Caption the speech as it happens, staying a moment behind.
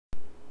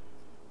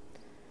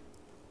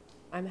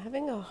I'm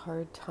having a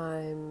hard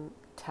time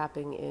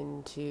tapping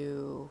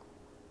into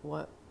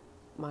what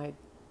my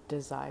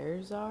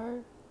desires are.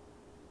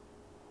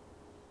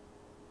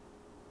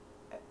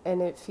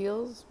 And it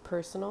feels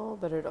personal,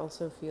 but it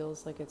also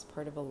feels like it's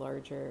part of a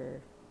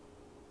larger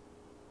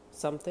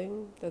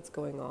something that's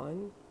going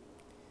on.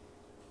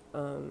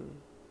 Um,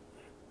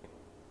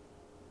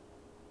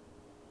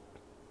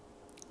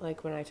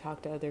 like when I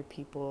talk to other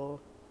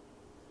people,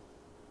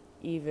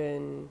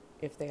 even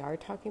if they are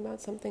talking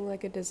about something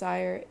like a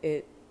desire,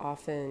 it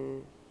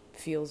often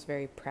feels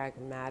very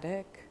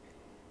pragmatic.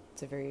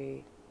 It's a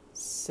very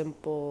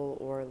simple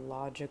or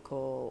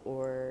logical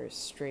or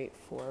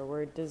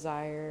straightforward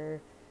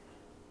desire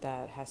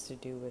that has to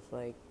do with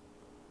like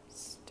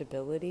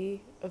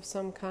stability of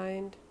some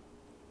kind.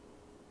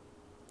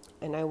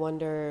 And I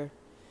wonder,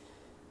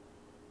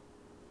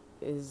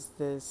 is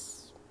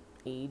this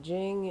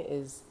aging?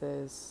 Is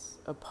this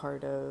a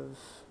part of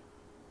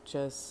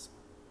just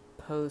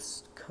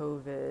post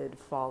COVID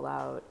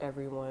fallout?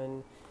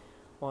 Everyone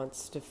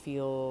wants to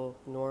feel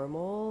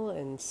normal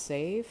and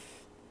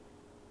safe.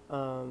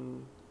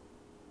 Um,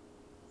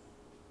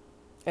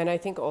 and I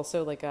think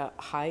also like a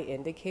high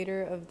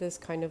indicator of this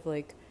kind of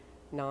like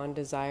non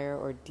desire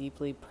or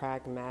deeply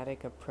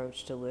pragmatic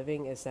approach to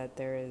living is that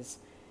there is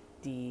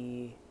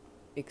the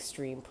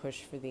extreme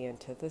push for the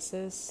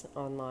antithesis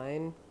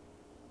online,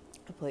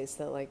 a place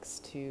that likes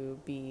to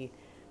be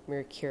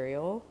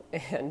mercurial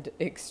and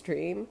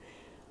extreme,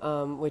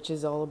 which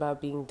is all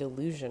about being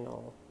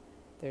delusional.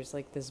 There's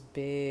like this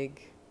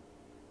big,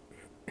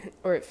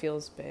 or it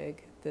feels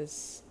big,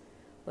 this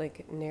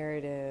like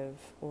narrative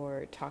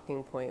or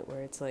talking point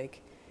where it's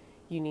like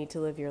you need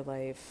to live your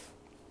life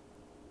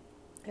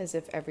as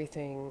if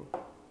everything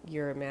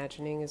you're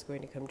imagining is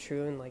going to come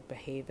true and like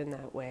behave in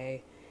that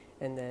way,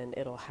 and then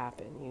it'll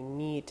happen. You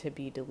need to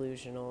be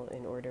delusional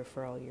in order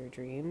for all your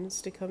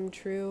dreams to come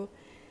true.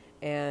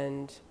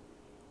 And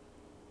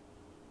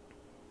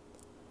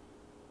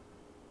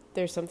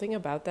there's something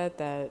about that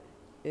that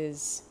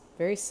is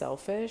very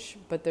selfish,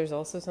 but there's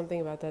also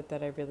something about that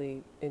that I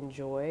really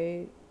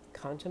enjoy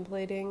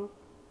contemplating,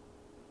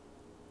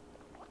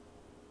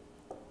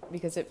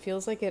 because it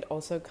feels like it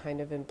also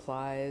kind of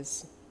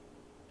implies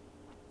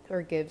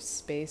or gives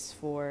space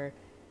for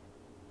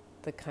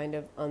the kind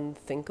of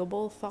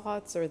unthinkable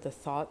thoughts, or the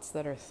thoughts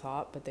that are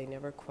thought but they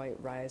never quite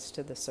rise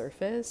to the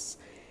surface.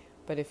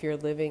 But if you're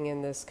living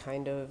in this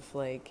kind of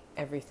like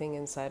everything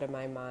inside of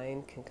my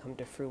mind can come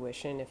to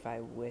fruition if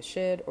I wish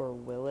it or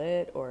will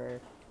it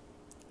or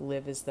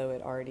live as though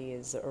it already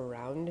is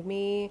around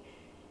me,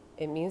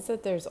 it means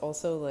that there's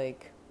also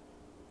like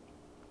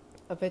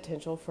a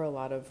potential for a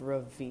lot of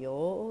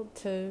reveal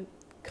to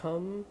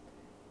come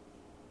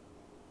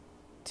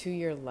to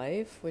your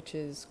life, which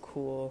is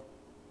cool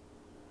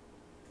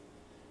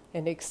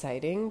and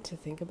exciting to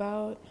think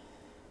about.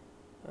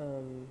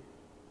 Um,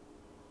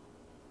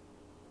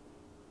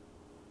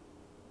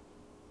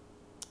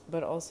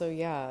 but also,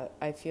 yeah,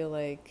 I feel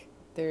like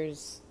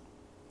there's,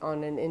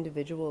 on an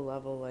individual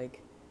level,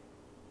 like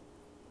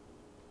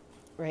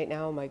right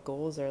now, my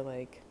goals are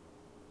like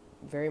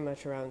very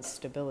much around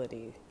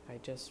stability. I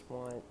just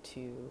want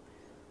to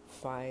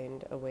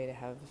find a way to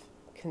have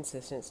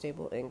consistent,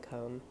 stable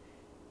income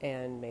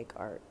and make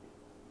art.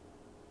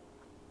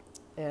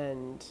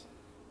 And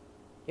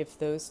if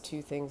those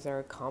two things are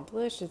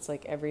accomplished, it's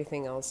like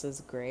everything else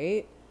is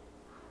great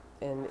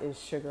and is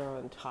sugar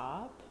on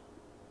top.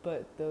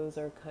 But those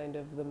are kind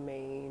of the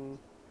main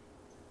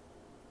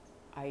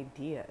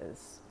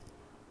ideas.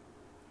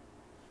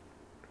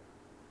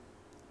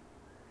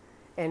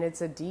 And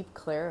it's a deep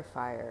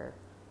clarifier.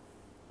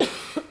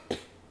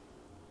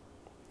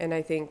 And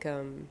I think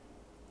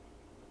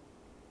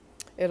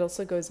it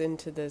also goes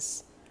into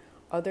this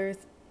other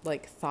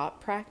like thought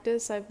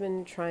practice I've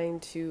been trying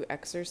to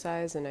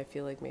exercise, and I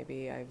feel like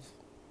maybe I've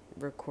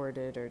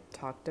recorded or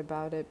talked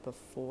about it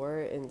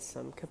before in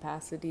some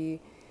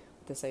capacity,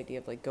 this idea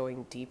of like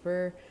going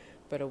deeper.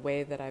 But a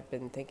way that I've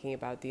been thinking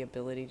about the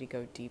ability to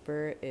go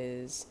deeper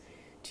is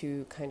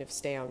to kind of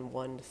stay on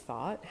one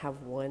thought,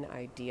 have one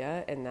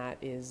idea, and that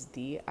is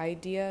the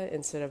idea,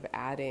 instead of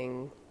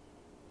adding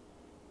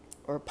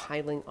or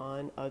piling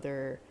on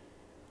other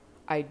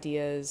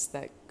ideas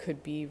that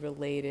could be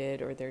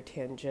related, or they're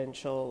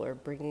tangential, or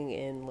bringing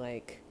in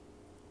like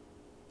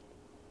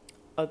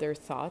other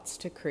thoughts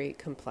to create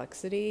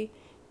complexity,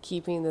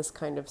 keeping this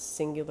kind of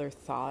singular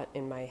thought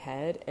in my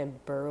head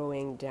and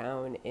burrowing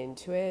down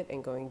into it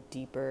and going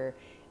deeper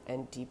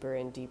and deeper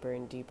and deeper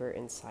and deeper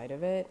inside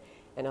of it,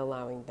 and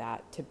allowing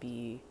that to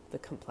be the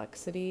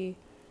complexity.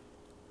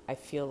 I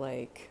feel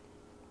like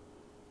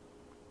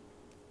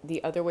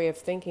the other way of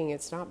thinking,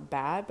 it's not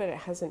bad, but it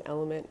has an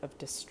element of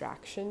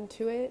distraction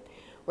to it,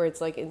 where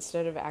it's like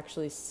instead of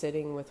actually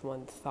sitting with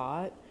one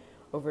thought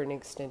over an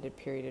extended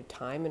period of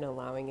time and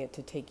allowing it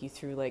to take you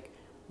through like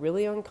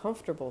really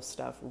uncomfortable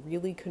stuff,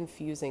 really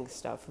confusing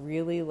stuff,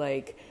 really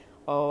like,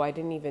 oh, I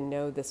didn't even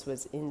know this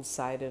was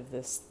inside of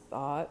this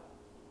thought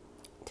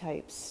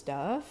type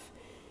stuff,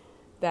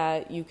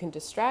 that you can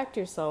distract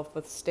yourself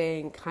with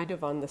staying kind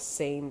of on the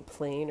same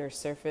plane or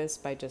surface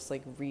by just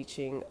like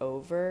reaching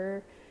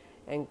over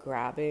and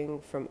grabbing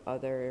from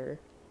other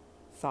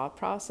thought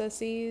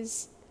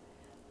processes,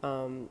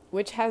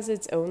 which has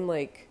its own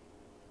like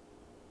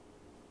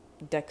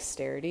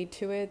dexterity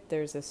to it.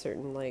 There's a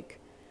certain like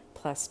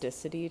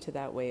plasticity to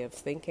that way of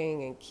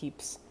thinking, and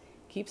keeps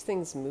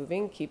things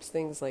moving, keeps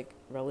things like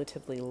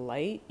relatively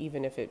light,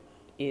 even if it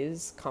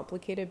is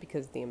complicated,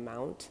 because the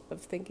amount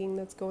of thinking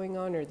that's going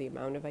on or the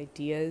amount of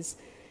ideas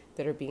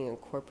that are being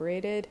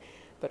incorporated.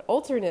 But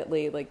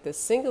alternately, like the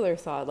singular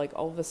thought, like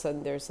all of a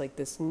sudden there's like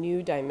this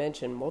new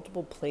dimension,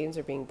 multiple planes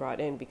are being brought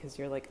in, because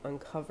you're like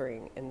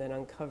uncovering and then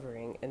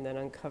uncovering and then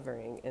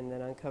uncovering and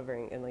then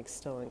uncovering and like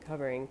still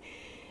uncovering.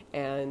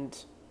 And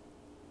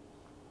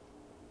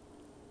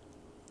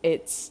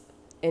it's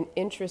an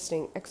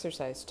interesting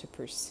exercise to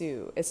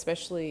pursue,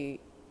 especially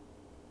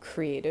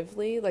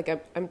creatively. Like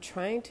I'm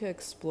trying to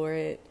explore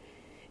it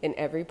in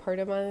every part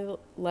of my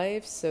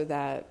life, so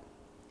that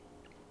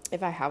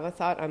if I have a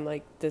thought, I'm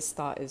like, this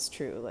thought is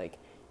true. Like,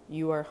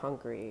 you are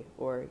hungry,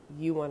 or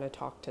you want to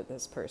talk to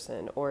this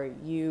person, or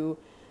you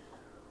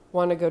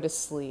want to go to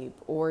sleep,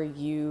 or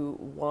you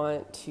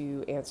want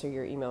to answer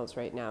your emails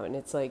right now. And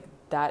it's like,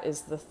 that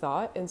is the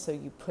thought. And so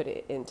you put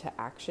it into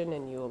action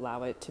and you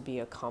allow it to be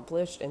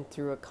accomplished. And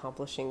through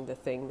accomplishing the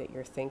thing that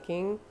you're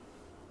thinking,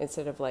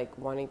 instead of like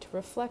wanting to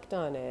reflect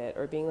on it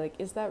or being like,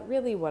 is that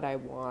really what I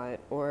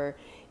want? Or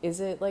is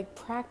it like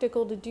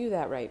practical to do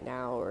that right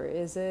now? Or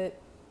is it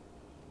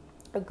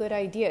a good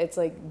idea? It's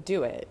like,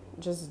 do it.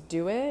 Just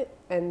do it.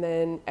 And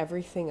then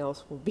everything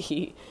else will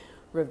be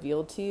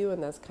revealed to you.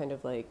 And that's kind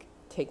of like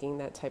taking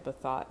that type of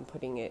thought and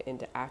putting it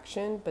into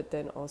action, but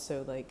then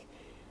also like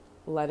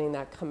letting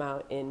that come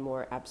out in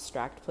more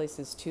abstract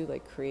places too,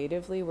 like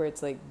creatively, where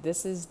it's like,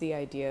 this is the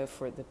idea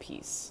for the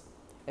piece,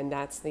 and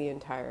that's the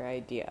entire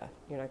idea.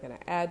 You're not going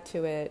to add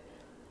to it.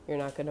 You're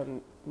not going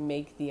to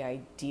make the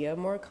idea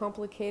more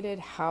complicated.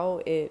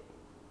 How it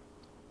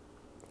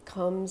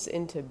comes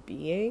into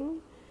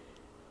being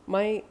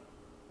might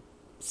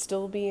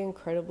still be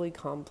incredibly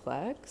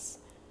complex,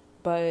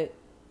 but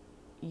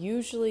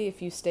usually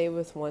if you stay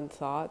with one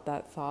thought,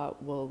 that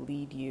thought will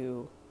lead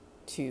you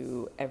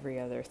to every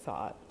other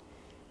thought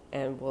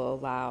and will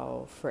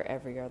allow for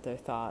every other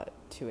thought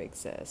to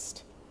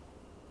exist.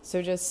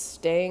 So just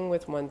staying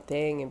with one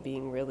thing and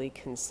being really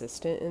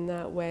consistent in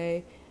that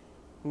way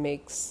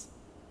makes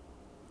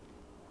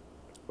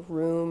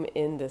room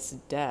in this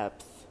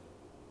depth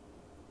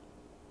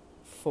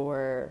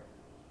for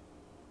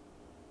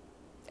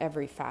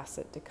every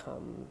facet to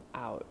come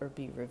out or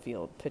be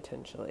revealed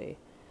potentially.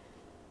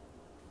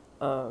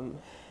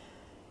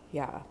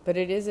 Yeah, but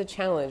it is a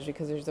challenge,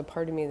 because there's a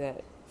part of me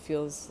that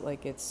feels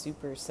like it's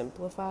super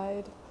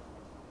simplified,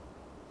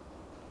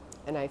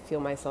 and I feel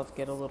myself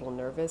get a little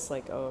nervous,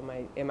 like, oh,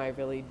 am I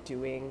really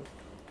doing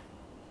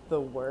the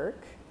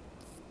work?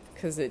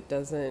 Because it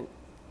doesn't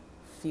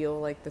feel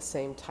like the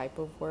same type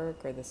of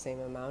work or the same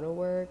amount of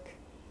work.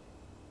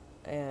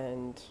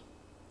 And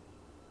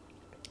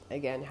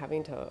again,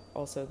 having to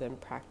also then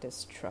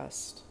practice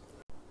trust.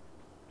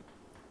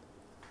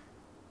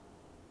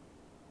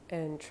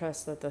 And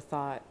trust that the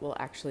thought will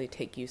actually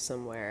take you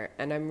somewhere.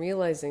 And I'm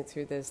realizing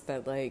through this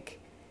that,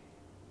 like,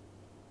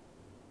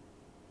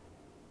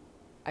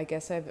 I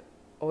guess I've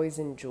always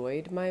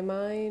enjoyed my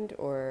mind,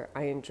 or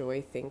I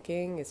enjoy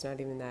thinking. It's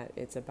not even that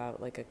it's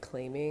about like a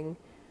claiming.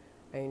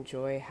 I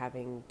enjoy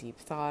having deep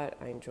thought.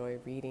 I enjoy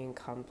reading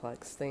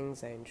complex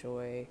things. I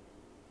enjoy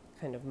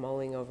kind of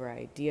mulling over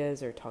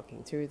ideas or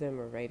talking through them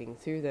or writing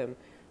through them.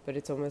 But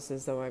it's almost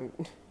as though I'm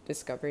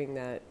discovering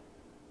that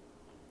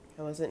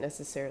I wasn't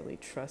necessarily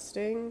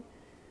trusting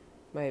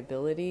my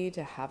ability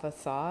to have a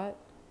thought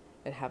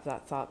and have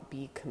that thought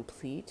be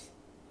complete,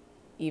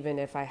 even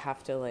if I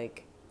have to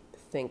like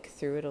think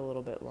through it a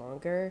little bit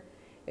longer.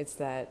 It's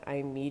that I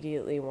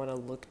immediately want to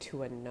look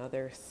to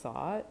another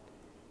thought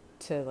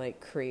to like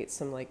create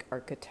some like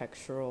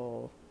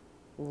architectural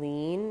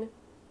lean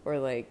or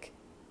like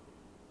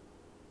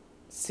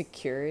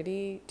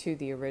security to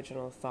the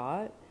original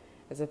thought,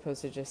 as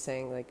opposed to just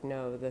saying like,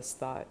 no, this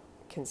thought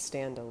can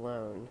stand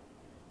alone.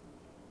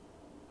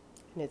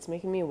 And it's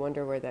making me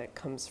wonder where that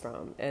comes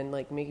from, and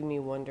like making me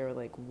wonder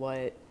like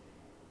what,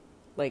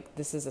 like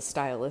this is a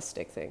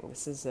stylistic thing.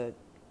 This is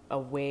a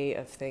way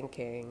of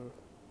thinking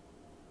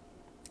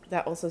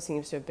that also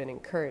seems to have been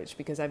encouraged,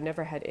 because I've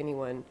never had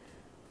anyone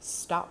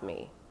stop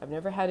me. I've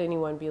never had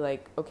anyone be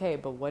like, okay,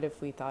 but what if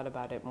we thought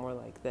about it more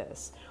like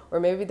this? Or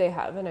maybe they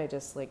have, and I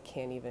just like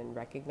can't even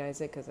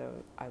recognize it because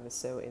I was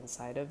so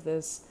inside of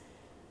this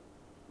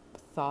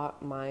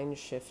thought mind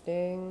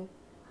shifting.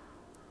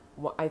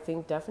 Well, I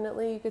think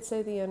definitely you could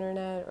say the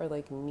internet or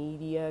like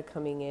media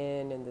coming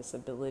in, and this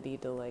ability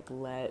to like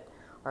let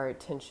our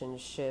attention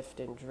shift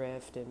and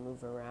drift and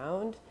move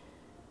around.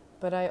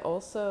 But I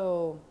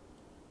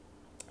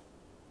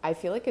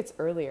feel like it's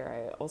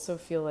earlier. I also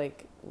feel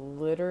like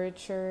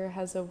literature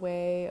has a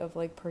way of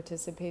like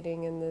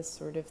participating in this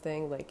sort of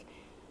thing, like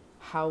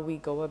how we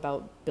go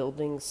about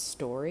building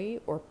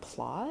story or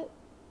plot.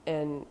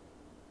 And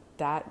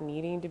that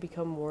needing to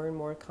become more and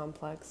more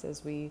complex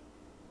as we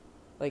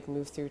like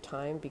move through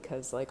time,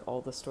 because like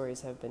all the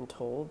stories have been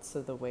told,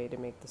 so the way to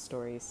make the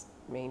stories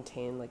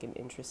maintain like an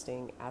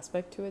interesting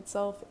aspect to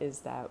itself is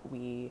that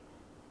we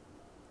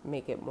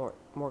make it more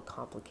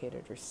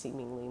complicated, or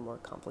seemingly more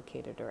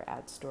complicated, or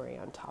add story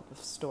on top of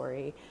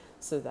story,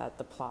 so that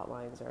the plot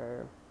lines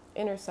are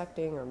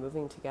intersecting or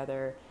moving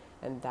together.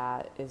 And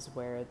that is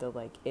where the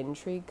like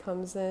intrigue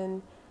comes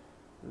in.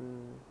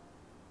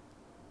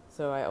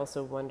 So I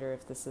also wonder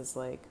if this is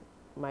like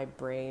my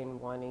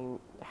brain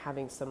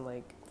having some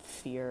like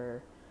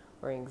fear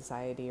or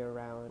anxiety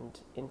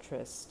around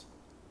interest.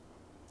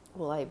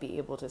 Will I be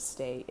able to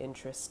stay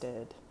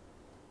interested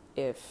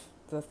if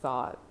the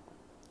thought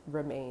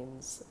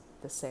remains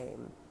the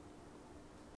same?